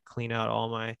mode. I clean out all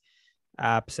my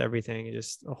apps, everything,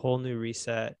 just a whole new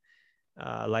reset.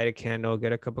 Light a candle,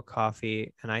 get a cup of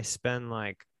coffee, and I spend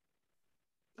like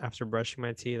after brushing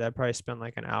my teeth, I probably spend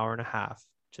like an hour and a half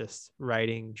just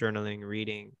writing, journaling,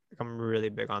 reading. Like I'm really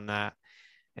big on that,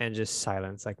 and just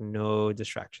silence, like no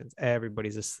distractions.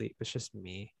 Everybody's asleep. It's just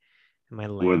me and my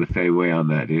we're the lamp. same way on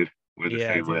that, dude. We're the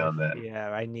Yeah, same way dude. on that.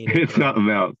 Yeah, I need it, It's bro. something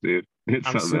else, dude. It's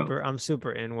something else. I'm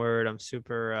super inward. I'm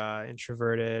super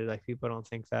introverted. Like people don't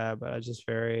think that, but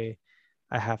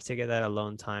I have to get that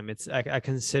alone time. I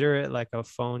consider it like a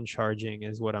phone charging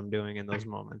is what I'm doing in those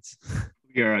moments.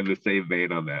 We are on the same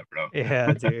vein on that, bro.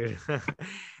 Yeah, dude.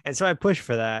 And so I push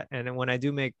for that. And then when I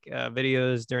do make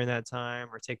videos during that time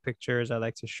or take pictures, I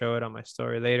like to show it on my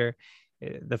story later.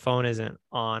 The phone isn't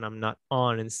on. I'm not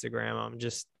on Instagram. I'm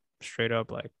just straight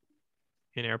up like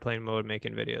in airplane mode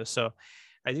making videos. So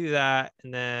I do that,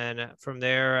 and then from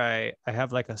there, I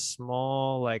have like a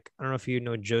small, like, I don't know if you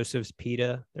know Joseph's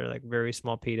pita. They're like very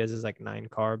small pitas. It's like 9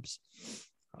 carbs.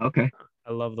 Okay.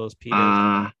 I love those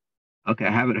pitas. Uh, okay.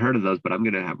 I haven't heard of those, but I'm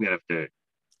gonna have to pick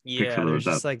Yeah, some of there's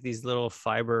those up. just like these little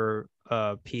fiber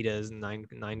pitas, nine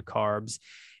carbs,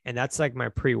 and that's like my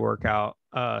pre-workout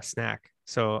snack.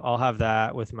 So I'll have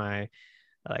that with my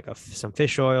like some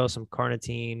fish oil, some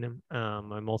carnitine,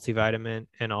 my multivitamin,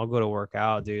 and I'll go to work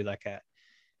out, dude, like at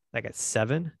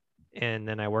 7, and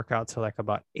then I work out till like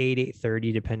about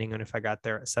 8:30, depending on if I got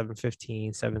there at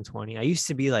 7:15, 7:20. I used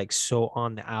to be like so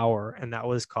on the hour, and that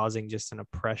was causing just an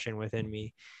oppression within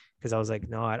me, because I was like,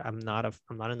 no, I'm not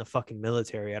in the fucking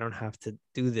military. I don't have to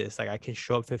do this. Like, I can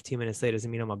show up 15 minutes late, doesn't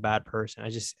mean I'm a bad person. I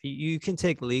just, you can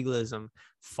take legalism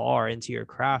far into your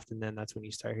craft, and then that's when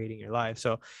you start hating your life.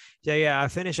 So yeah, I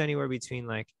finish anywhere between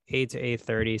like 8 to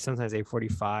 8:30, sometimes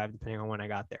 8:45, depending on when I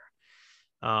got there.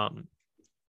 um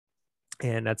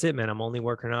and that's it, man. I'm only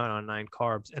working out on 9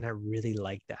 carbs, and I really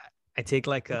like that. I take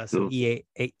like That's some cool.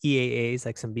 EAAs,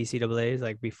 like some BCAAs,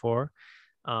 like before.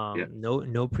 Yeah.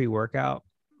 No pre workout.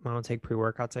 I don't take pre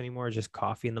workouts anymore. Just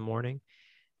coffee in the morning.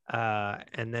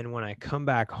 And then when I come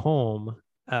back home,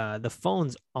 the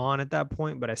phone's on at that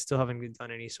point, but I still haven't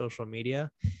done any social media.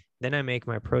 Then I make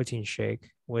my protein shake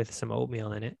with some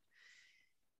oatmeal in it,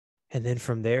 and then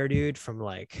from there, from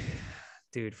like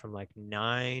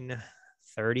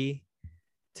 9:30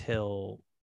 till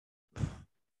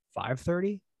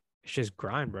 5:30, it's just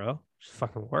grind, bro. Just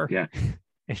fucking work. Yeah.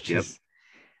 It's Yep. just,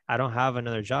 I don't have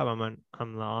another job.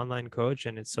 I'm the online coach,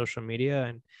 and it's social media.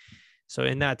 And so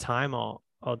in that time, I'll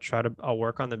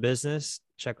work on the business,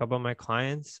 check up on my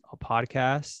clients, I'll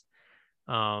podcast.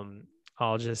 Um,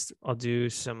 I'll do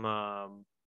some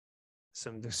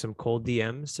cold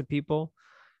DMs to people,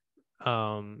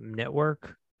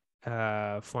 network,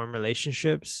 form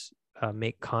relationships,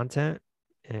 make content,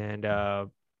 and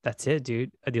that's it,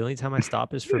 dude. The only time I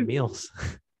stop is for meals.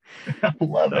 I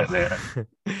love So, it, man.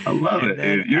 I love and it,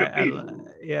 then dude. You're me.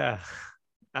 yeah,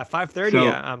 at 5:30, So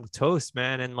I'm toast,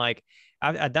 man. And like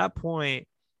at that point,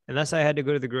 unless I had to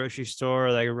go to the grocery store,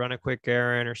 or like run a quick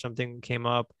errand or something came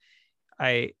up,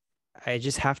 I I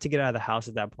just have to get out of the house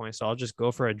at that point. So I'll just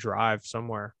go for a drive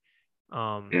somewhere,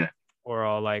 um, yeah, or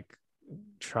I'll like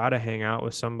try to hang out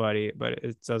with somebody, but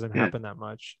it doesn't yeah, happen that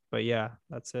much. But yeah,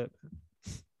 that's it.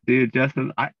 dude,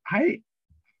 Justin.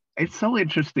 It's so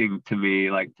interesting to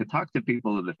me, like to talk to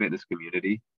people in the fitness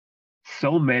community.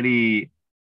 So many.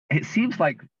 It seems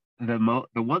like the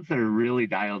ones that are really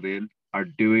dialed in are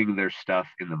doing their stuff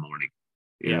in the morning.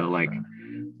 Yeah. Like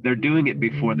they're doing it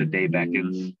before the day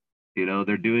beckons.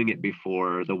 They're doing it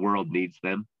before the world needs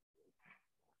them.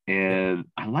 And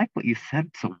I like what you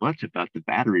said so much about the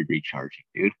battery recharging,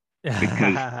 dude,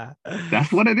 because Yeah.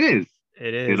 that's what it is.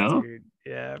 It You is, know, dude.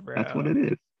 Yeah, that's what bro. it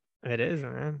is. It is,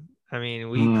 man. I mean,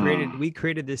 we created Oh, we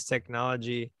created this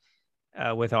technology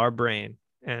with our brain,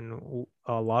 and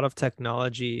a lot of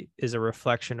technology is a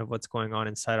reflection of what's going on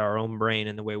inside our own brain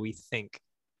and the way we think.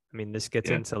 I mean, this gets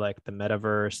yeah, into like the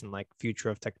metaverse and like future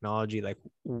of technology. Like,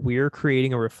 we're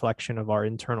creating a reflection of our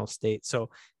internal state. So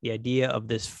the idea of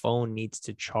this phone needs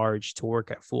to charge to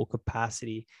work at full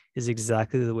capacity is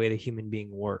exactly the way the human being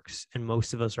works. And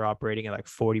most of us are operating at like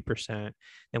 40%.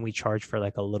 Then we charge for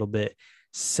like a little bit.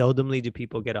 Seldomly do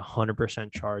people get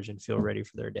 100% charge and feel ready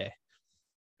for their day.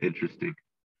 interesting.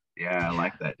 Yeah, I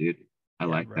like that, dude. I Yeah,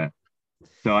 like bro. that.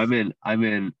 So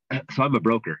so I'm a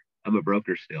broker. I'm a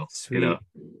broker still, Sweet.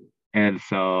 and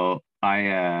so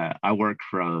I work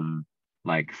from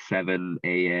like 7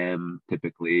 a.m.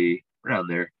 typically around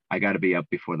there. I got to be up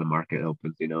before the market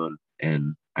opens,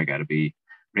 and I got to be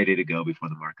ready to go before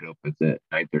the market opens at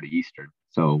 9:30 Eastern.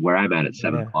 So where I'm at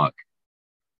 7 Yeah. o'clock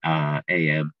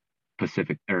a.m.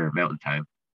 Pacific or Mountain Time,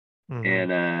 Hmm.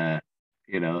 and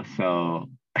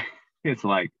so it's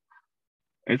like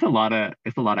it's a lot of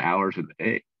hours in the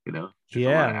day, it's a lot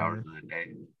Yeah, of hours man. in the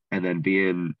day, and then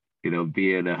being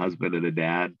a husband and a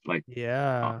dad, like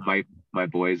Yeah. my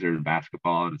boys are in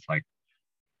basketball, and it's like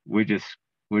we just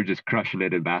we're just crushing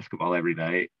it in basketball every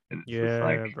night, and it's just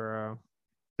like Yeah, bro.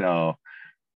 so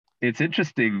it's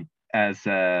interesting as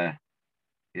this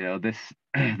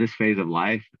this phase of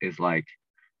life is like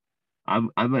I'm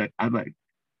at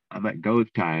go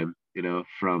time,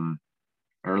 from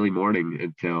early morning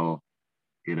until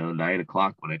 9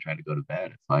 o'clock when I try to go to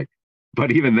bed. It's like,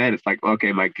 but even then, it's like,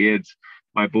 okay, my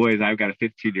boys, I've got a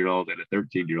 15-year-old and a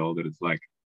 13-year-old, and it's like,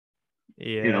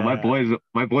 Yeah.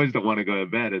 my boys don't want to go to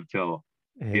bed until,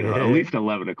 at Yeah. least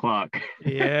 11 o'clock.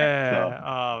 So,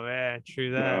 Oh man,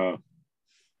 true that. so,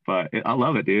 but I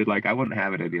love it, dude. Like, I wouldn't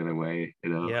have it any other way,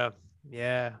 Yeah.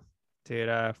 Yeah. Dude,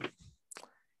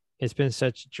 It's been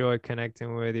such a joy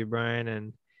connecting with you, Brian.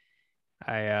 And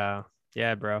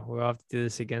yeah, bro, we'll have to do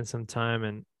this again sometime.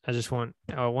 And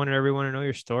I wanted everyone to know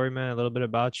your story, man, a little bit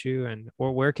about you, and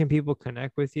or where can people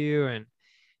connect with you? And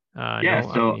Yeah. no,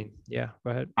 I So mean, yeah,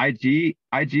 go ahead. IG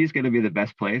is going to be the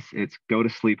best place. It's Go to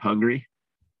Sleep Hungry.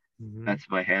 Hmm. That's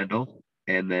my handle.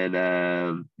 And then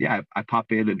yeah, I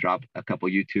pop in and drop a couple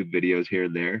YouTube videos here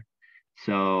and there.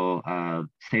 So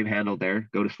same handle there.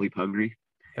 Go to Sleep Hungry.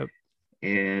 Yep.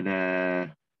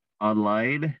 And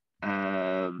online,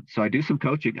 so I do some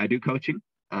coaching. I do coaching.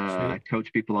 I Sweet.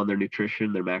 coach people on their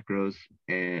nutrition, their macros,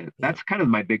 and Yep. that's kind of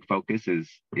my big focus is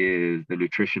the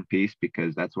nutrition piece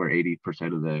because that's where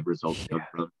 80% of the results Yeah. come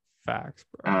from. Facts,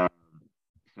 bro. Um,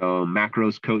 so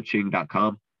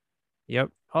macroscoaching.com. Yep.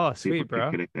 Oh, People sweet, can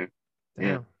bro. connect there. Yeah.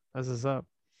 Damn. That's what's up.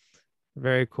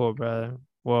 Very cool, brother.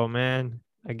 Well, man,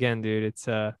 again, dude, it's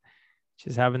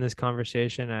just having this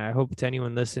conversation. I hope to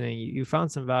anyone listening, you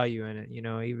found some value in it. You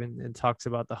know, even it talks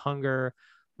about the hunger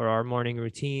or our morning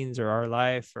routines or our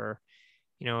life or,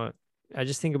 you know, I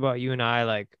just think about you and I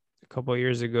like a couple of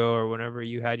years ago or whenever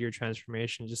you had your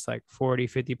transformation, just like 40,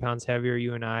 50 pounds heavier,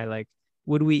 you and I, like,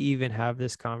 would we even have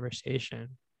this conversation?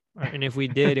 And if we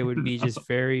did, it would be just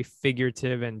very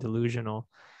figurative and delusional.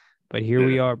 But here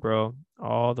we Yeah. are, bro.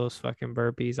 All those fucking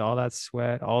burpees, all that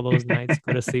sweat, all those nights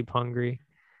go to sleep hungry.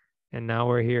 And now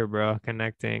we're here, bro,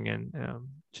 connecting. And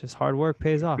just hard work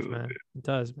pays off, Cool. man. It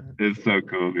does, man. It's so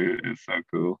cool, dude. It's so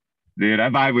cool. Dude, I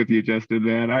vibe with you, Justin,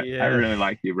 man. I Yeah. really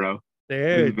like you, bro. This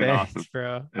has Dude, been awesome. thanks,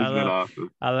 bro. It's been awesome.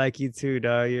 I like you too,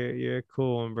 dog. You're a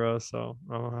cool one, bro. So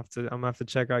I'm gonna have to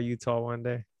check out Utah one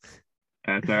day.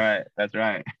 That's all right. That's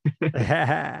right.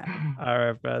 All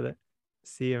right, brother.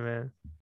 See you, man.